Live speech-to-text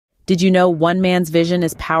Did you know one man's vision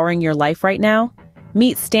is powering your life right now?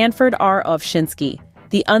 Meet Stanford R. Ovchinsky,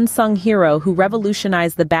 the unsung hero who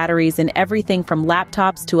revolutionized the batteries in everything from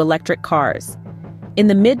laptops to electric cars. In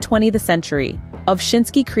the mid-20th century,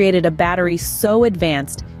 Ovchinsky created a battery so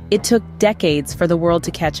advanced it took decades for the world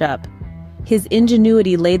to catch up. His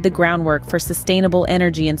ingenuity laid the groundwork for sustainable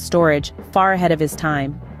energy and storage far ahead of his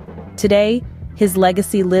time. Today, his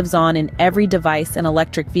legacy lives on in every device and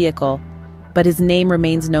electric vehicle, but his name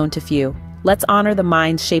remains known to few. Let's honor the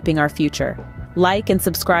minds shaping our future. Like and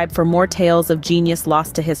subscribe for more tales of genius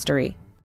lost to history.